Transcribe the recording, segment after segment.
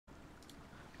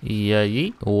Yeah,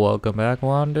 yeet. Welcome back,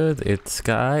 Wanderers. It's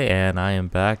Sky, and I am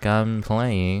back. I'm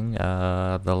playing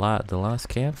the Last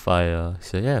Campfire.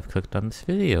 So yeah, I've clicked on this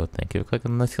video. Thank you for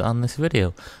clicking on this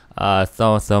video.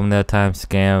 Thumbnail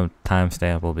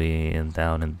timestamp will be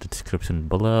down in the description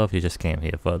below if you just came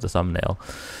here for the thumbnail.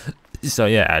 So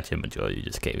yeah, actually, majority you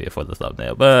just came here for the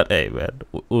thumbnail. But hey,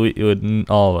 man,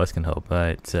 all of us can hope,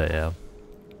 right? So yeah.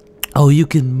 Oh, you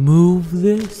can move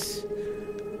this?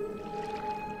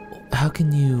 How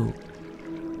can you...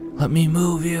 Let me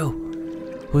move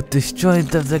you! With the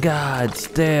strength of the gods!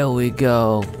 There we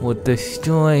go! With the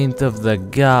strength of the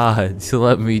gods!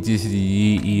 Let me just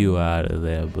yeet you out of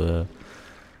there, bro.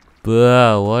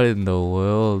 Bro, what in the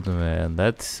world, man?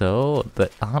 That's so...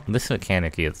 this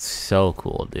mechanic here is so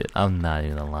cool, dude. I'm not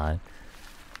even gonna lie.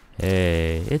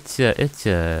 Hey, it's a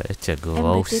gross slide.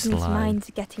 Emma didn't mind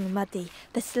getting muddy.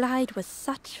 The slide was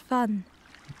such fun.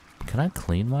 Can I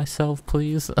clean myself,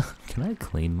 please? Can I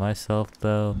clean myself,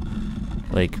 though?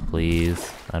 Like,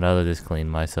 please. I'd rather just clean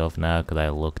myself now, because I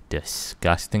look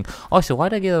disgusting. Also,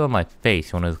 why'd I get it on my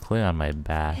face when it was clear on my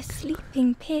back? A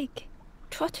sleeping pig.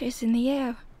 Trotters in the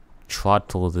air.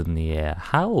 Trottles in the air.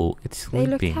 How? It's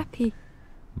sleeping. They look happy.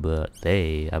 But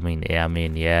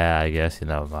yeah, I guess,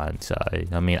 I'm sorry.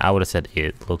 I mean, I would have said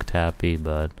it looked happy,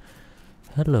 but...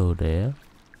 Hello there.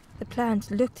 The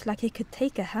plant looked like it could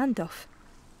take a hand off.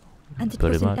 And it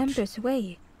Pretty was in much. Ember's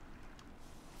way.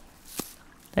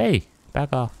 Hey,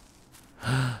 back off.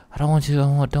 I don't want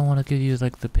to give you,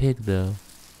 like, the pig, though.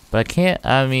 But I can't,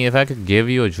 I mean, if I could give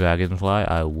you a dragonfly,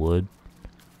 I would.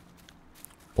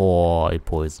 Or a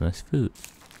poisonous fruit.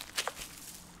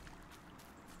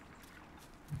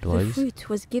 The fruit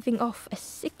was giving off a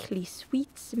sickly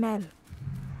sweet smell.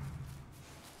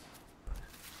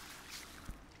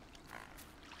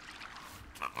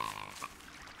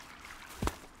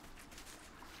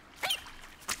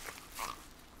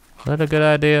 Is that a good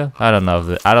idea? I don't know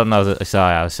if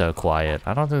sorry, I was so quiet.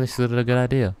 I don't think this is a good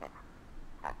idea.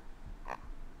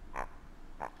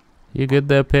 You good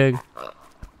there, pig? Are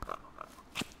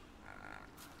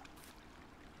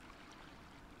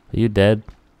you dead?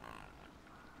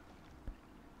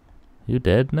 You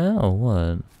dead now or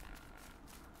what?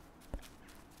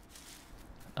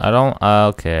 I don't,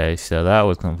 okay, so that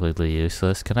was completely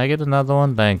useless. Can I get another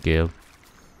one? Thank you.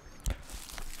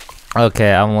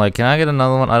 Okay, I'm like, can I get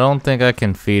another one? I don't think I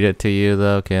can feed it to you,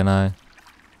 though, can I?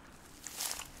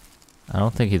 I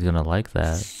don't think he's gonna like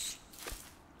that.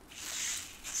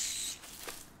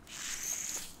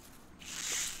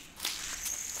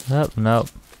 Nope.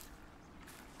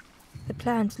 The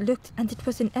plant looked, and it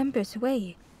was in Ember's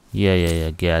way.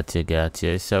 Yeah,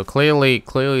 gotcha. So clearly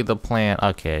the plant,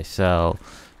 okay, so,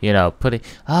 putting,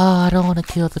 oh, I don't want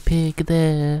to kill the pig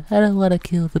there. I don't want to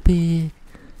kill the pig.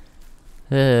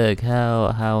 Ugh,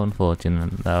 how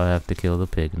unfortunate that I have to kill the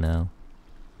pig now.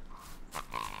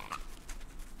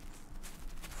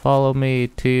 Follow me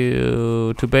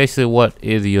to basically what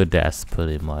is your death,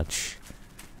 pretty much.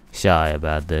 Shy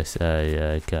about this.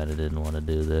 I kinda didn't want to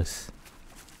do this.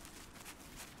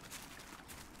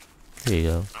 Here you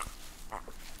go.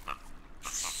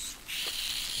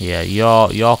 Yeah,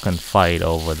 y'all can fight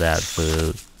over that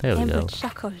food. There we go. Ember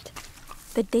chuckled.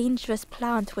 The dangerous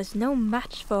plant was no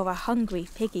match for a hungry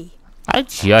piggy. I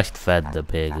just fed the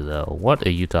pig, though. What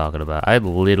are you talking about? I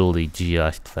literally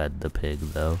just fed the pig,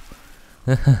 though.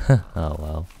 Oh,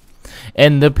 well.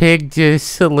 And the pig just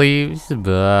sleeps.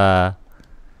 Bah,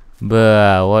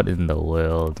 what in the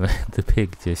world? The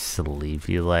pig just sleeps.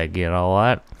 You're like, you know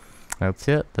what? That's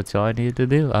it. That's all I need to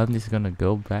do. I'm just gonna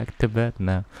go back to bed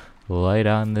now. Right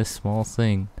on this small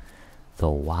thing. The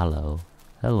wallow.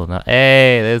 Hello now.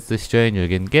 Hey, there's the stranger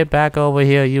again. Get back over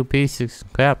here, you piece of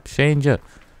crap, stranger.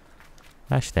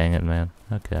 Gosh dang it, man.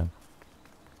 Okay.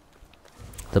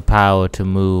 The power to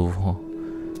move.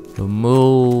 To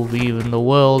move even the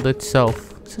world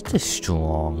itself. Such a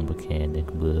strong mechanic,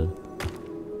 bro.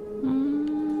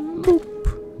 Boop.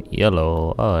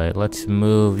 Yellow. Alright, let's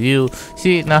move you.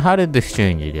 See, now how did the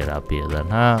stranger get up here then,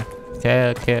 huh?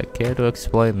 Care to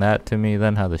explain that to me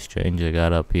then, how the stranger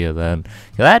got up here then?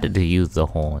 You had to use the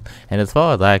horn, and as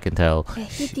far as I can tell,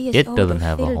 it doesn't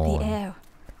have a horn.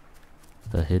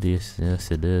 The hideous, yes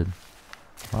it did.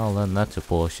 Well then, that's a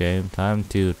poor shame. Time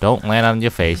to, don't land on your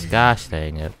face, gosh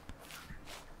dang it.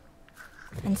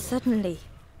 And suddenly,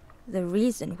 the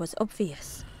reason was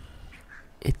obvious.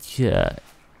 It's a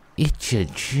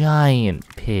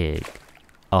giant pig.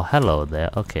 Oh, hello there.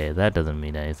 Okay, that doesn't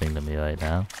mean anything to me right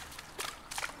now.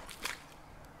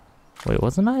 Wait,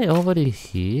 wasn't I already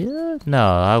here?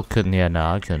 No, I couldn't have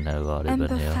already Ember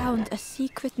been here. found a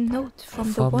secret note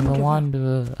from From the Wanderer. the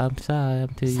Wanderer. I'm sorry, I'm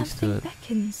too used to Something it.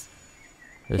 beckons.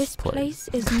 This place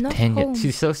is God not dang home. it,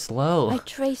 she's so slow. I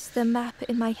trace the map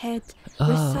in my head,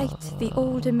 recite the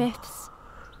older myths.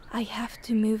 I have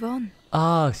to move on.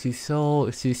 Oh, she's so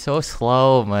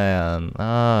slow, man.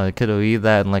 Oh, I could have read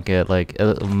that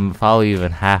in probably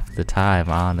even half the time,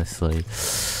 honestly.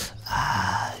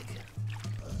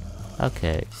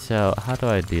 Okay, so how do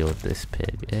I deal with this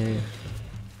pig?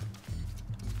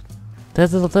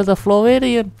 There's a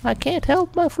Floridian. I can't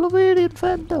help my Floridian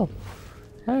friend though.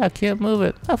 I can't move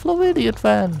it. A Floridian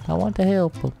friend. I want to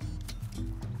help him.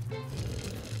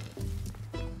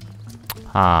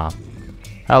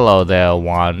 Hello there,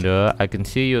 Wanderer. I can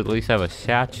see you at least have a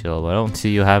satchel, but I don't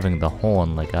see you having the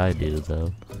horn like I do,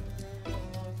 though.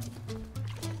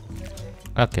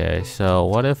 Okay, so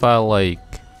what if I, like,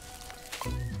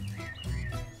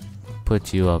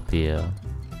 put you up here?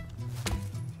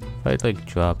 If I, like,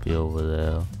 drop you over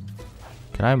there.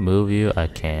 Can I move you? I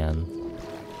can.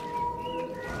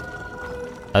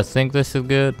 I think this is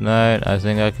good. Right, I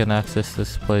think I can access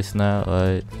this place now,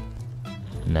 right?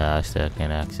 No, I still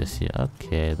can't access you.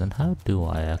 Okay, then how do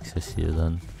I access you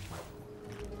then?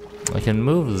 I can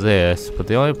move this, but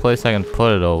the only place I can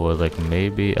put it over, like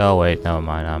maybe... Oh wait, never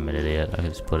mind, I'm an idiot. I can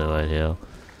just put it right here.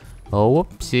 Oh,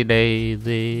 whoopsie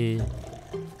daisy.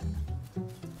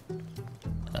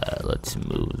 Let's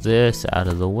move this out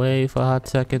of the way for a hot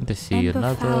second to see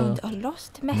another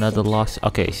lost.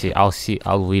 Okay,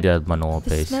 I'll read it at my normal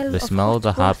pace. The smell of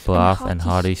the hot broth and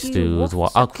hearty stews.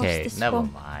 Well, okay, never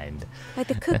mind.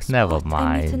 Never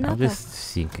mind. I'm just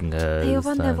seeking They are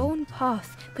on their own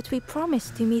path, but we promise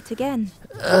to meet again.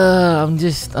 I'm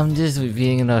just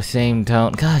being in the same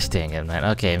tone. Gosh dang it, man.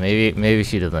 Okay, maybe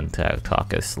she doesn't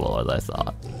talk as slow as I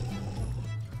thought.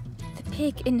 The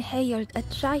pig inhaled a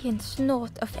giant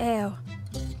snort of air.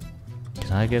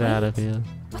 Can I get out of here?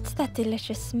 What's that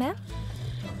delicious smell?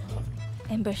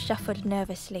 Ember shuffled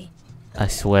nervously. I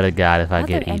swear to God, if I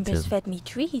get eaten. Embers fed me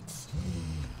treats.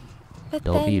 But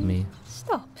don't eat me.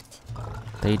 Stopped.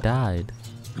 They died.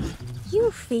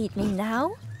 You feed me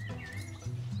now.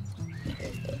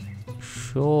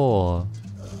 Sure.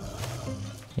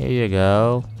 Here you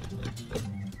go.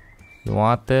 You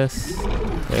want this?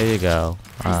 There you go.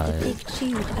 As the pig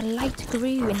chewed, a light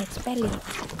grew in its belly.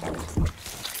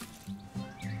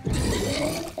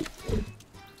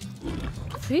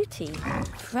 Fruity,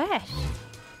 fresh,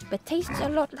 but tastes a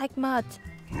lot like mud.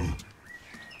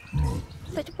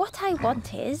 But what I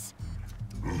want is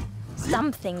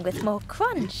something with more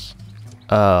crunch.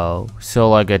 Oh, so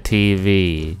like a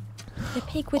TV. The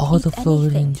pig would eat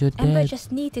anything. Ember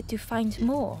just needed to find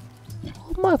more.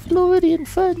 All my Floridian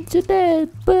friends are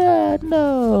dead, but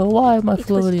no. Why are my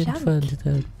Floridian friends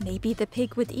dead? Maybe the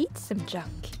pig would eat some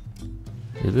junk.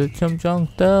 Is it some junk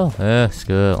though? Yeah,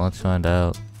 screw it. Let's find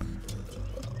out.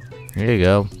 Here you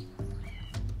go.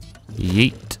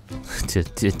 Yeet.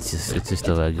 It's just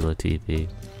a regular TV.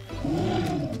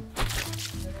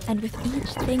 And with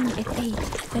each thing it ate,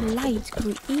 the light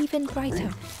grew even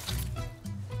brighter.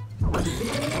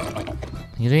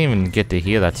 You didn't even get to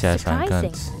hear that satisfying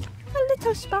cunt. A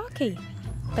little sparky,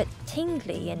 but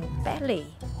tingly in belly.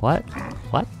 What?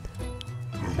 What?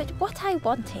 But what I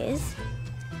want is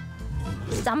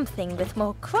something with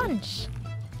more crunch.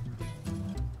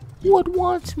 What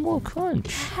wants more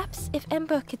crunch? Perhaps if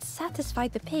Ember could satisfy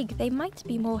the pig, they might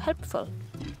be more helpful.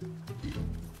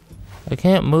 I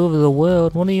can't move the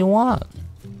world. What do you want?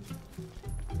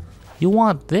 You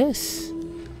want this?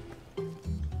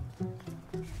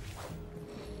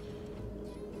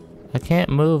 I can't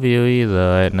move you either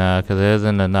right now because there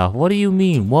isn't enough. What do you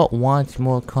mean? What wants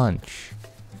more crunch?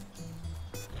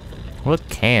 What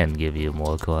can give you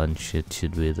more crunch? It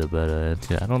should be the better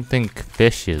answer. I don't think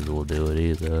fishes will do it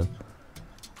either.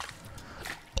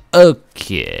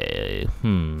 Okay.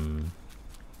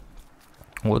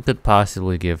 What could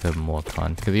possibly give him more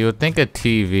crunch? Because you would think a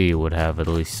TV would have at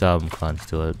least some crunch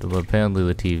to it. But apparently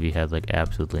the TV has like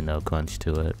absolutely no crunch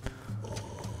to it.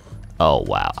 Oh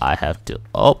wow, I have to...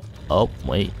 Oh,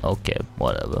 wait, okay,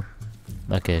 whatever.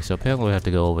 Okay, so apparently we have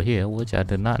to go over here, which I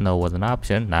did not know was an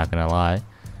option, not gonna lie.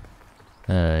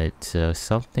 It's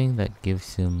something that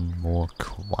gives him more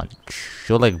crunch.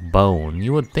 Or like bone.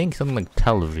 You would think something like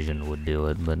television would do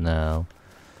it, but no.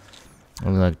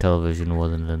 Something like television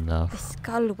wasn't enough. The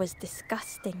skull was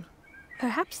disgusting.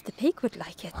 Perhaps the pig would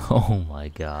like it. Oh my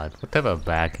god. What type of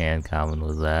backhand comment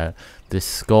was that? This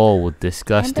skull with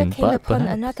disgusting Ember came upon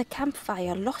another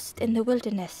campfire lost in the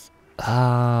wilderness.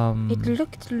 It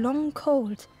looked long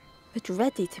cold, but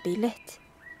ready to be lit.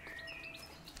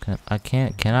 Can I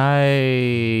think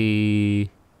I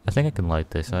can light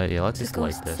this. Yeah, let's just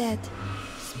light this. The ghost said,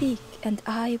 "Speak and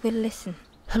I will listen."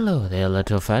 Hello there,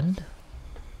 little friend.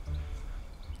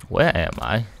 Where am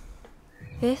I?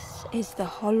 This is the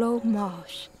Hollow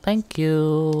Marsh. Thank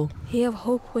you. Here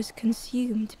hope was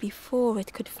consumed before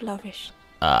it could flourish.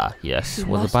 Ah, yes. You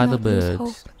Was it must by the not lose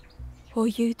birds? hope, or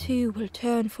you too will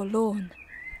turn forlorn.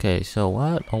 Okay, so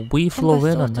what? Are we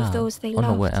Florina thought of now? those they Oh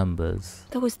no, we're loved. embers.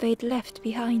 Those they'd left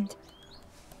behind.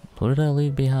 What did I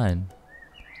leave behind?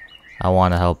 I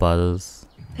want to help others.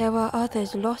 There are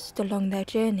others lost along their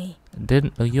journey.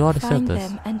 Didn't you already Find said this?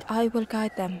 them and I will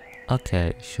guide them.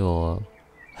 Okay, sure.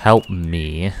 Help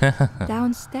me.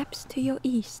 Down steps to your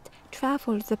east,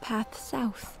 travel the path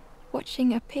south,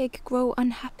 watching a pig grow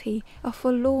unhappy, a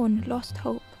forlorn lost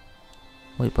hope.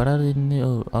 Wait, but I didn't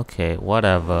know. Okay,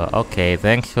 whatever. Okay,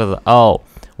 thanks for the. Oh,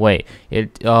 wait.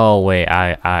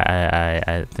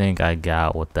 I think I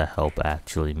got what the help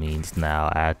actually means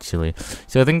now. Actually,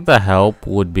 so I think the help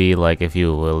would be like if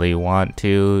you really want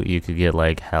to, you could get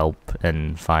like help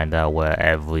and find out where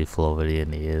every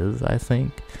Floridian is. I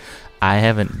think. I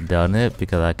haven't done it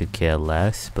because I could care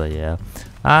less, but yeah.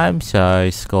 I'm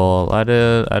sorry, Skull. I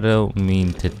don't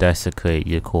mean to desecrate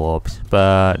your corpse,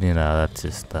 but you know that's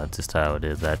just how it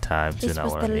is at times. This You know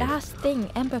was what the I mean? last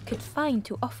thing Ember could find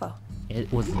to offer.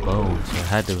 It was bones. So I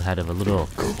had to have a little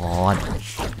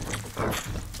crunch.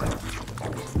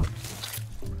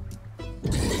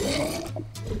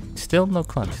 Still no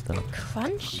crunch though.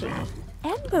 Crunchy,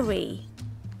 embery,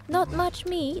 not much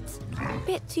meat,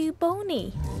 bit too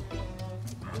bony.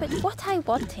 But what I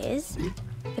want is,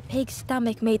 the pig's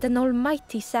stomach made an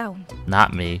almighty sound.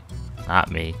 Not me. Not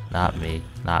me. Not me.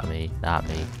 Not me. Not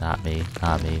me. Not me.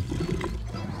 Not me.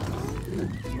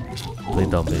 Please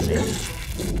don't be me.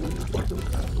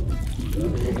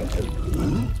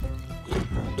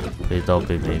 Please don't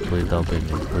be me. Please don't be me.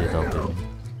 Please don't be me.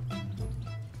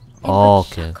 Ember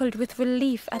Okay. chuckled with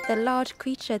relief at the large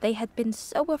creature they had been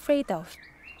so afraid of.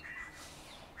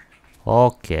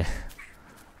 Okay.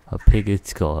 A pig's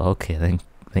skull. Okay,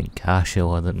 thank gosh it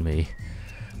wasn't me.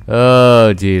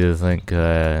 Oh Jesus, thank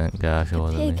gosh it The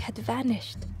wasn't pig me. had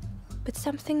vanished, but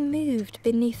something moved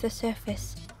beneath the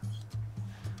surface.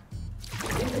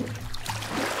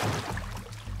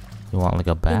 You want like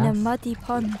a In a bath? muddy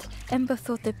pond, Ember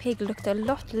thought the pig looked a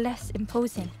lot less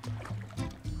imposing.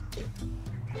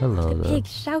 Hello The there. pig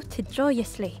shouted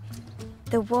joyously.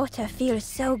 The water feels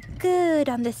so good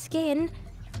on the skin.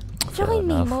 Fair Join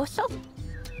me, enough. morsel.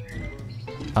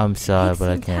 I'm sorry, Pig but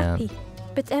I seemed can't. happy,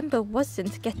 but Ember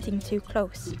wasn't getting too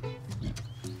close.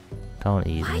 Don't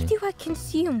eat Why me. do I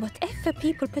consume whatever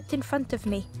people put in front of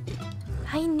me?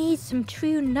 I need some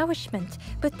true nourishment,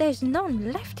 but there's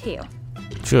none left here.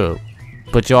 True.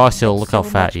 But you also look how So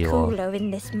fat much you are. cooler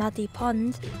in this muddy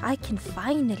pond, I can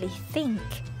finally think.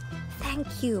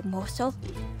 Thank you, morsel.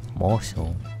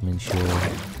 Morsel. I mean, sure.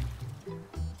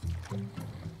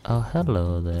 Oh,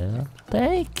 hello there.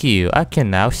 Thank you. I can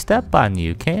now step on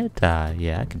you, can't I?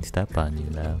 Yeah, I can step on you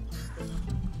now.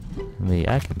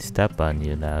 I can step on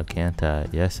you now, can't I?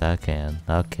 Yes, I can.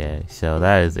 Okay, so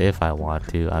that is if I want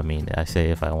to. I mean, I say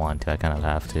if I want to, I kind of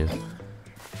have to.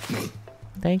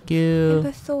 Thank you.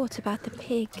 Ember thought about the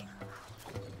pig.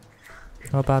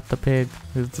 How about the pig?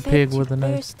 Is the Fed pig to with a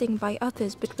knife? bursting by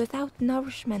others, but without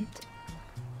nourishment.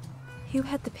 Who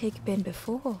had the pig been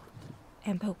before?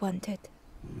 Ember wondered.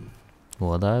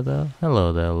 What are they?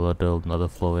 Hello there, little another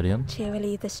Floridian.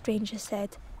 Cheerily, the stranger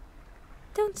said,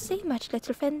 "Don't say much,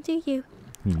 little friend, do you?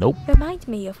 Nope. Remind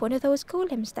me of one of those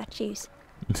golem statues.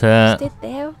 Uh, Stood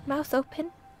there, mouth open.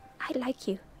 I like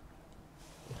you."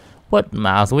 What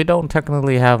mouth? We don't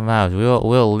technically have mouths. We're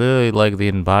literally like the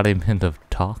embodiment of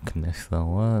darkness, though.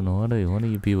 What are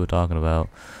you people talking about?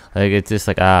 Like, it's just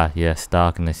like, ah, yes,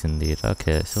 darkness indeed.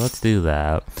 Okay, so let's do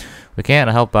that. We can't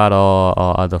help out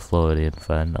our other Floridian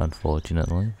friend,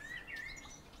 unfortunately.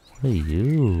 What are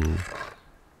you?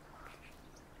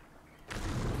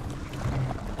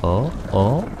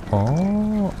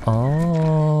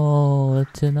 Oh,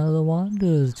 it's another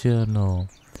Wanderer's Journal.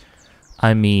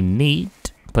 I mean,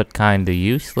 neat, but kinda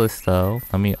useless, though.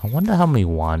 I mean, I wonder how many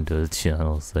Wanderer's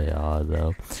Journals there are,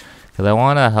 though. Because I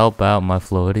want to help out my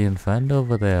Floridian friend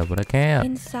over there, but I can't.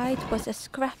 Inside was a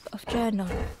scrap of journal.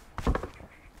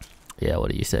 Yeah,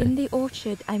 what do you say? In the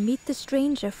orchard, I meet the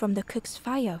stranger from the cook's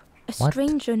fire. A What?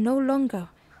 stranger no longer.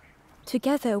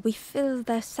 Together we fill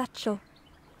their satchel.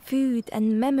 Food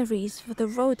and memories for the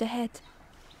road ahead.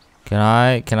 Can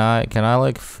I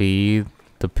like feed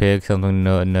the pig something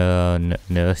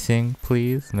nursing,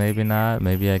 please? Maybe not.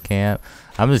 Maybe I can't.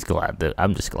 I'm just glad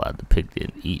the pig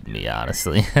didn't eat me.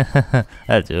 Honestly,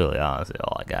 that's really honestly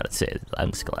all I gotta say.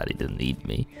 I'm just glad he didn't eat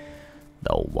me.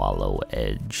 The wallow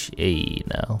edge, hey,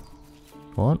 now.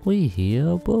 Weren't we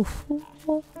here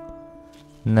before?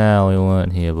 No, we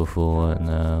weren't here before.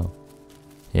 No.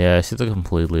 Yeah, it's a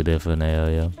completely different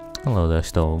area. Hello there,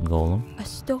 stone golem. A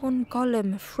stone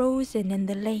golem frozen in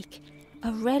the lake.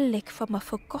 A relic from a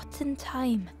forgotten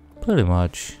time. Pretty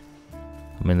much.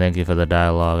 I mean, thank you for the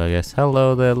dialogue, I guess.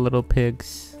 Hello there, little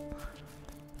pigs.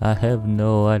 I have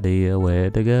no idea where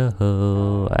to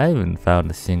go. I haven't found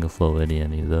a single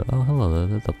Floridian either. Oh, hello there,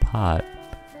 there's a pot.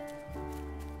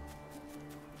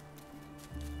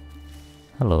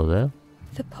 Hello there.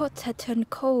 The pot had turned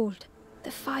cold.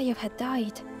 The fire had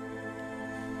died.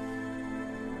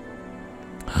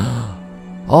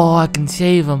 Oh, I can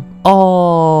save him.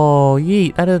 Oh,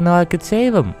 yeet. I didn't know I could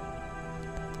save him.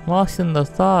 Lost in the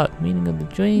thought, meaning of the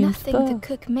dream. Nothing the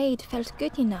cook made felt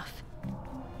good enough.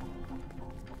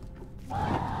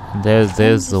 There's the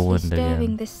Endlessly wind stirring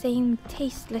again. the same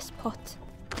tasteless pot.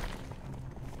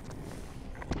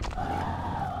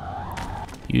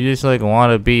 You just like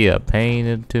want to be a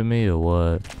pain to me or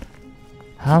what?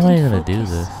 How am I Couldn't gonna do focus,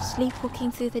 this?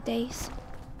 Sleepwalking through the days.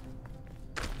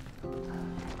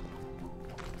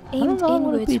 don't Aimed know how to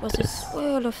inwards beat was this. a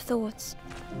swirl of thoughts.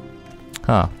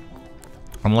 Huh.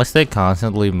 Unless they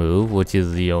constantly move, which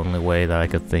is the only way that I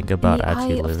could think about In the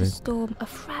actually eye of the living. storm, a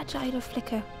fragile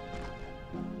flicker.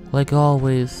 Like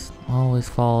always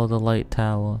follow the light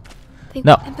tower. The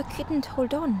No. ember couldn't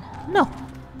hold on. No!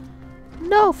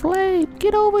 No, Flame!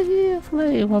 Get over here,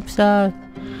 Flame! I'm sorry.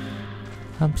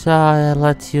 I'm sorry I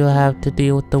let you have to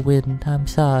deal with the wind. I'm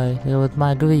sorry. It was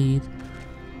my greed.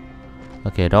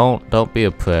 Okay, don't be a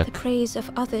The prick. praise of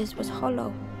others was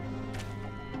hollow.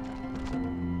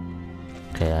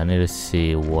 Okay, I need to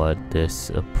see what this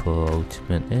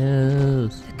approachment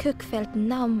is. The cook felt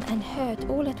numb and hurt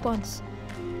all at once.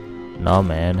 No,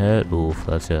 man, hurt. Oof,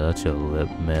 that's a rip,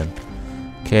 man.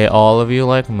 Okay, all of you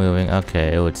like moving.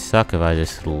 Okay, it would suck if I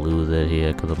just lose it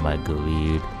here because of my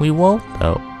greed. We won't,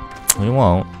 though. We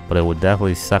won't, but it would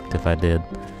definitely suck if I did.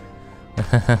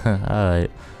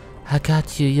 Alright. I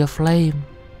got you, your flame.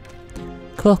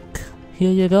 Cook.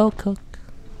 Here you go, cook.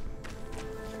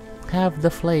 Have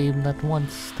the flame that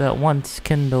once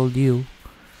kindled you.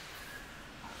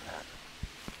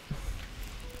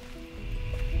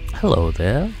 Hello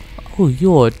there. Oh,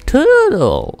 you're a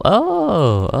turtle.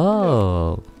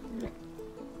 Oh.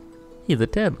 He's a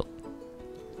turtle.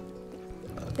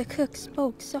 The cook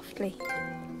spoke softly.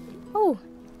 Oh,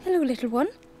 hello, little one.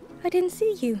 I didn't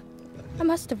see you. I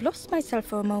must have lost myself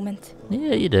for a moment.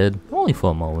 Yeah, you did. Only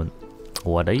for a moment.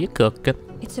 What are you cooking?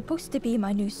 It's supposed to be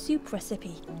my new soup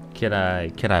recipe. Can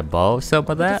I borrow some of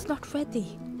But that? it's not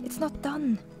ready. It's not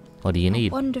done. What do you A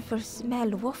need? wonderful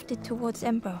smell wafted towards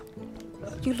Ember.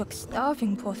 You look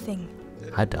starving, poor thing.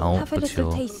 I don't, Have a but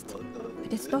little sure. taste.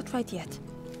 But it's not right yet.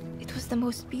 It was the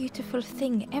most beautiful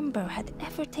thing Ember had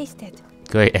ever tasted.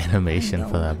 Great animation I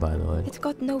for know. that, by the way. It's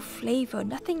got no flavor,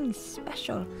 nothing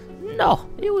special. No,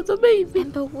 it was amazing.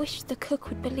 Ember wished the cook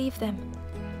would believe them.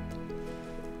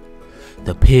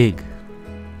 The pig.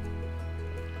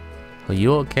 Are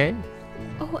you okay?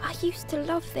 Oh, I used to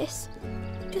love this.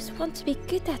 Just want to be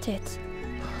good at it.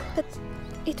 But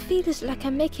it feels like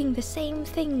I'm making the same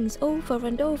things over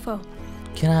and over.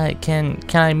 Can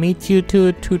I meet you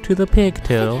to the pig It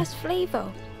turtle? has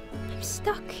flavor. I'm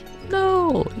stuck.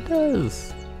 No, it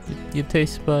does. Your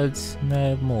taste buds may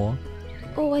have more.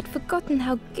 Oh, I'd forgotten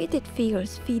how good it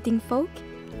feels feeding folk.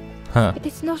 Huh. But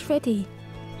it's not ready.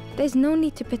 There's no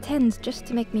need to pretend just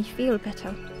to make me feel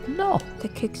better. No. The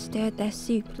cook stirred their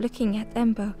soup, looking at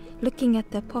Ember, looking at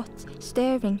the pot,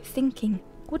 staring, thinking.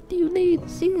 What do you need?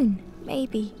 Soon,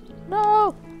 maybe.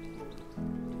 No.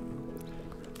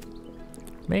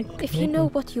 If you know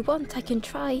what you want, I can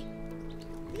try.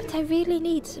 But I really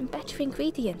need some better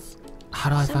ingredients. How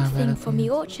do I find Something better from the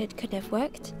things? orchard could have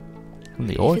worked. From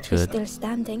the If it was orchard? still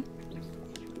standing.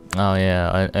 Oh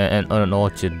yeah, and an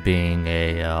orchard being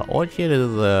a orchard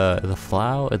is a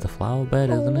flower bed,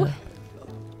 isn't Oh. it?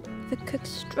 The cook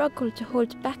struggled to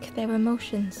hold back their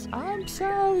emotions. I'm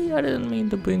sorry, I didn't mean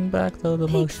to bring back those Pigs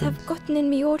emotions. have gotten in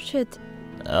me orchard.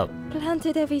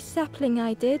 Planted every sapling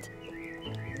I did.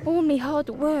 All me hard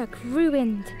work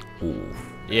ruined.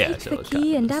 Oof. Yeah, Take the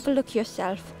key and have a look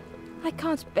yourself. I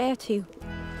can't bear to.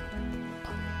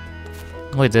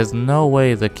 Wait, there's no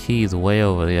way the key's way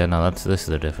over there. No, this is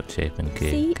a different shaping key.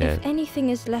 See Okay. if anything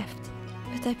is left.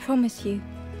 But I promise you,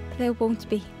 there won't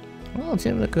be. Well, it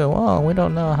seems like we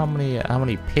don't know how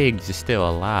many pigs are still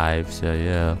alive. So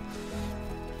yeah,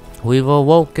 we've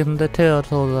awoken the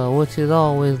turtle, though, which is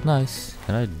always nice.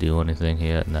 Can I do anything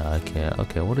here? No, I can't.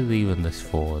 Okay, what is even this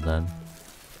for then?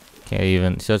 Can't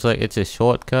even. So it's like it's a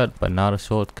shortcut, but not a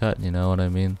shortcut. You know what I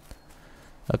mean?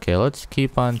 Okay, let's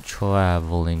keep on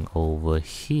traveling over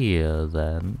here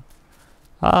then.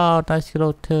 Oh, nice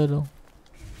little turtle.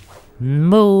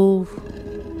 Move.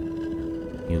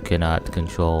 You cannot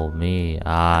control me.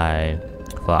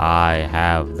 For I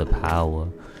have the power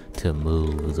to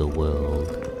move the world.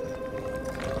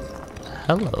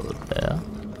 Hello there.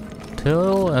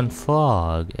 Turtle and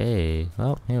frog. Hey.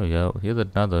 Oh, here we go. Here's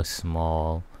another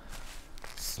small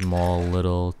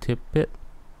little tidbit.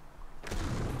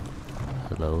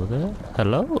 Hello there.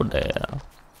 Hello there.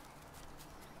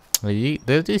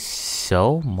 There's just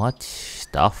so much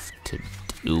stuff to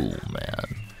do,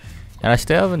 man. And I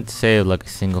still haven't saved like a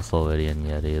single Floridian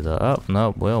yet either. Oh,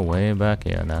 no, we're way back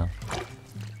here now.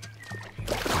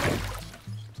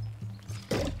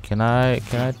 Can I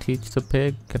teach the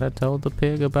pig? Can I tell the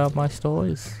pig about my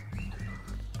stories?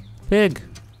 Pig,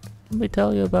 let me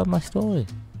tell you about my story.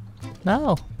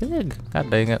 No, pig.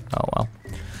 God dang it. Oh well.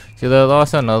 See, there's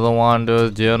also another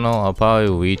Wanderer's Journal. I'll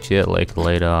probably reach it like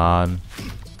later on.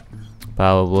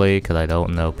 Probably, because I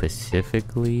don't know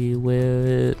specifically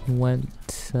where it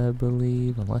went, I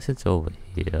believe. Unless it's over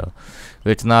here. If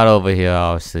it's not over here,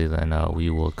 obviously, then we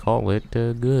will call it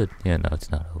good. Yeah, no,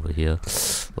 it's not over here.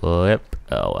 Yep.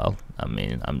 Oh, well. I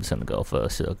mean, I'm just going to go for a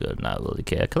circle and not really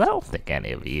care. Because I don't think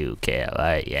any of you care,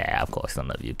 right? Yeah, of course none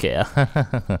of you care.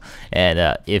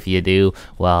 And if you do,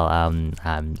 well, I'm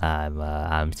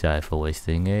sorry for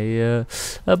wasting a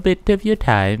bit of your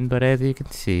time. But as you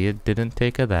can see, it didn't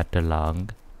take that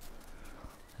long.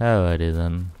 Alrighty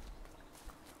then.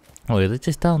 Wait, it's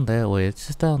just down there. Wait, it's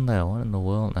just down there. What in the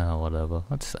world now? Whatever.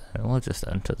 Let's just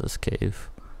enter this cave.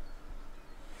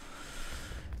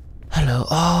 Hello.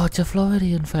 Oh, it's a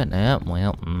Floridian friend. Yeah,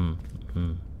 well,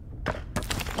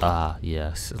 Ah,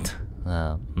 yes.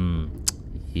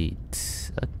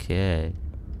 Eat. Okay.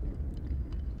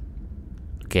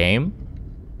 Game?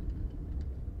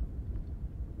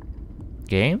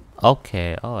 Game?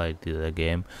 Okay. Oh, I do the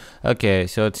game. Okay,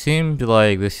 so it seems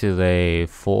like this is a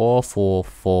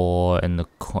 4-4-4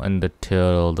 and the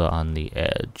tilde on the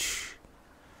edge.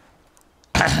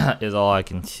 Is all I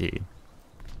can see.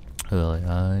 Really,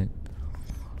 alright.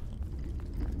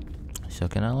 So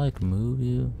can I like move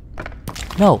you?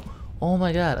 No! Oh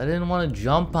my god, I didn't want to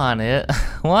jump on it.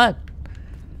 What?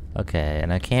 Okay,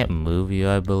 and I can't move you,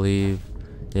 I believe.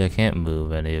 Yeah, I can't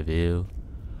move any of you.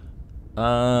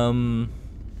 None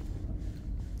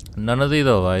of these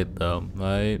are right though,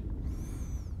 right?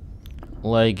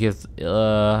 Like if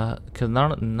cause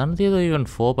none of these are even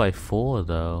 4x4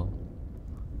 though.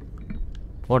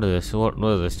 What is this? What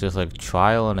is this? Just like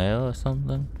trial and error or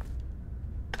something?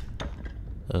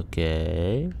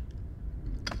 Okay.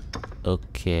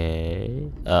 Okay.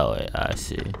 Oh wait, I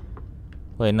see.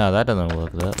 Wait, no, that doesn't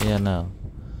work though. Yeah, no.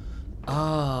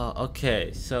 Oh,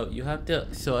 okay. So you have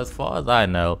to. So as far as I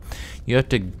know, you have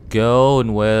to go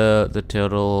and where the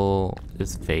turtle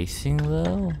is facing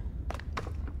though.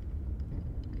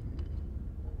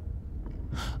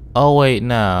 Oh wait,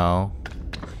 no.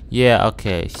 Yeah,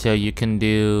 okay. So you can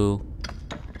do,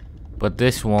 but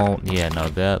this won't. Yeah, no,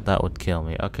 that would kill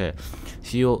me. Okay.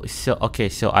 So okay.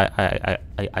 So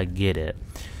I get it.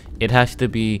 It has to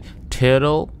be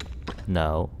turtle.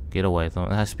 No. Get away from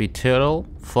it. It has to be turtle,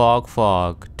 fog,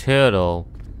 fog, turtle,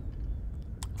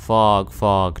 fog,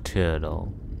 fog,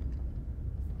 turtle.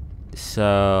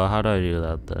 So how do I do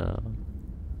that though?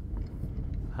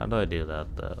 How do I do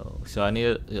that though? So I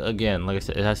need, again, like I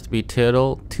said, it has to be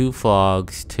turtle, 2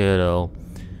 fogs, turtle,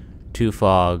 2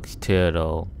 fogs,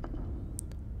 turtle,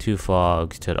 2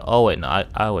 fogs, turtle. Oh wait, no, I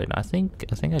think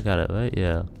I got it right.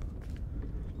 Yeah.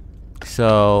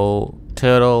 So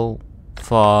turtle,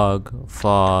 fog,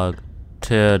 fog,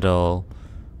 turtle,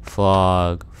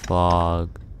 fog,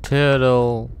 fog,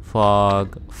 turtle,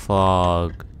 fog,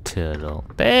 fog, turtle.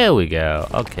 There we go.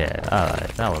 Okay,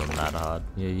 alright, that wasn't that hard.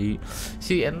 Yeah, you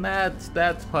see, and that's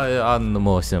probably on the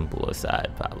more simpler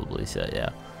side, probably. So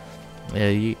yeah,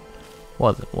 yeah.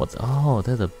 What's? Oh,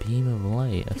 there's a beam of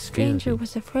light. The stranger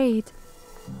was afraid.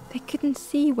 They couldn't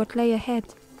see what lay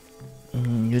ahead.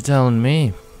 You're telling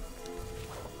me?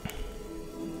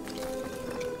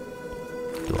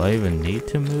 Do I even need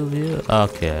to move you?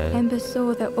 Okay. Ember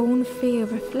saw their own fear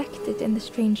reflected in the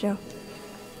stranger.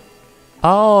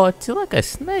 Oh, it's like a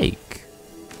snake.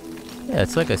 Yeah,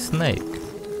 it's like a snake.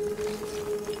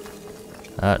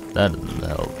 That doesn't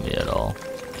help me at all.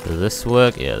 Does this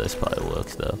work? Yeah, this probably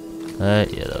works though. Yeah,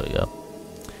 there we go.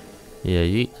 Yeah,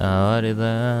 alrighty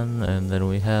then. And then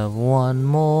we have one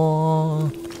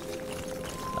more.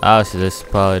 Oh, so this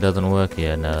probably doesn't work.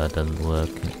 Yeah, no, it doesn't work.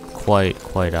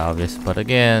 Quite obvious, but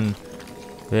again,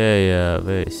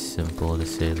 very simple to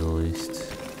say the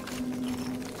least.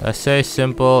 I say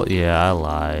simple, yeah, I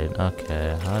lied.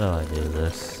 Okay, how do I do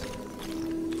this?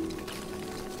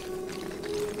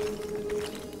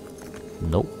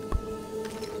 Nope.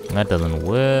 That doesn't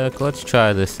work. Let's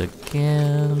try this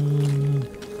again.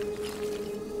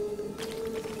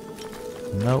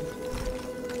 Nope.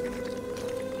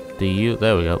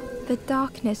 There we go. The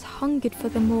darkness hungered for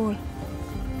them all.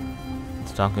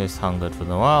 Darkness hungered for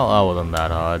them. Well, that wasn't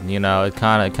that hard. You know, it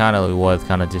kind of was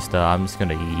kind of just. I'm just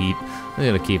gonna eat. I'm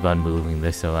gonna keep on moving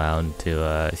this around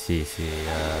to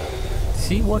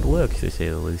see what works, to say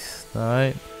the least. All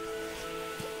right.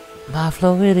 My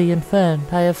Floridian friend,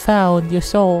 I have found your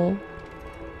soul.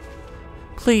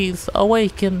 Please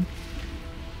awaken.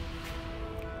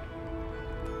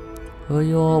 Will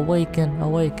you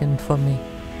awaken for me?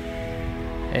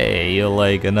 Hey, you're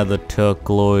like another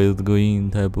turquoise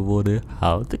green type of water.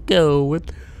 How'd it go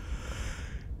with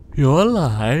your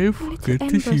life? Good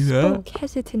to see that. Spoke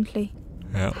hesitantly.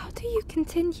 Yeah. How do you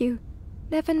continue,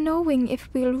 never knowing if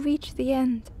we'll reach the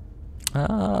end?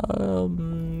 I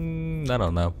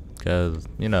don't know. Because,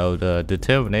 you know, the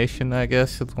determination, I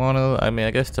guess, is one of them. I mean,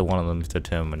 I guess one of them is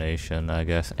determination, I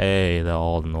guess. Hey, they're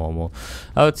all normal.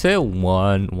 I would say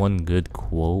one good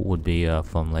quote would be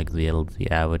from, like, the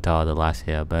Avatar, The Last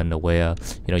Airbender, where,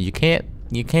 you know, you can't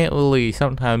really,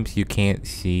 sometimes you can't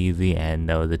see the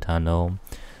end of the tunnel.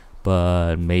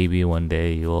 But maybe one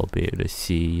day you'll be able to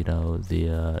see, you know,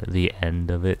 the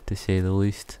end of it, to say the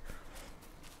least.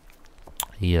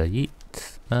 Yeah, yeet.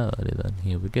 Alrighty then,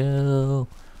 here we go.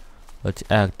 Let's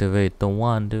activate the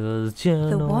Wanderer's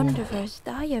Journal. The Wanderer's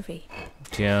Diary.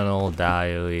 Journal,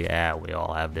 diary, yeah, we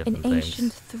all have different things. An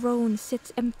ancient throne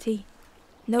sits empty.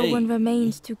 No one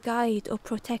remains to guide or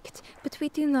protect, but we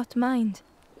do not mind.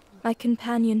 My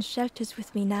companion shelters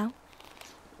with me now.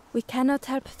 We cannot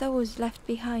help those left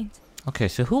behind. Okay,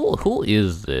 so who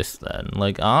is this then?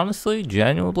 Like, honestly,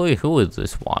 genuinely, who is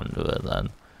this Wanderer then?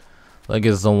 Like,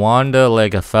 is the Wanderer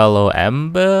like a fellow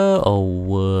Ember, or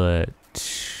what?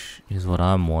 Is what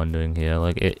I'm wondering here.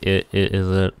 Like, is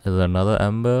it another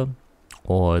Ember,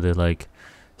 or is it like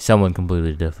someone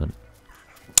completely different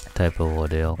type of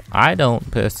ordeal? I don't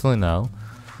personally know.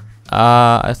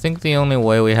 I think the only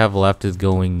way we have left is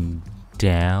going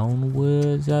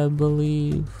downwards, I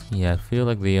believe. Yeah, I feel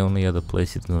like the only other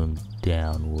place is going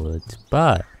downwards.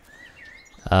 But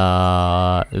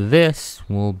this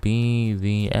will be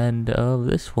the end of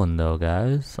this one though,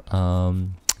 guys.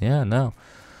 Yeah, no.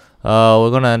 We're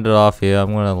gonna end it off here.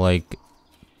 I'm gonna like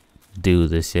do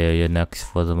this area next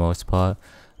for the most part.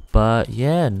 But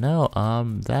yeah, no,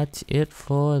 that's it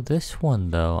for this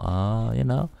one though. You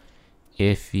know,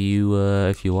 if you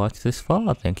watched this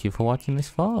far, thank you for watching this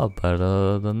far. But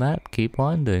other than that, keep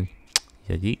winding.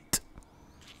 Yeah, yeet.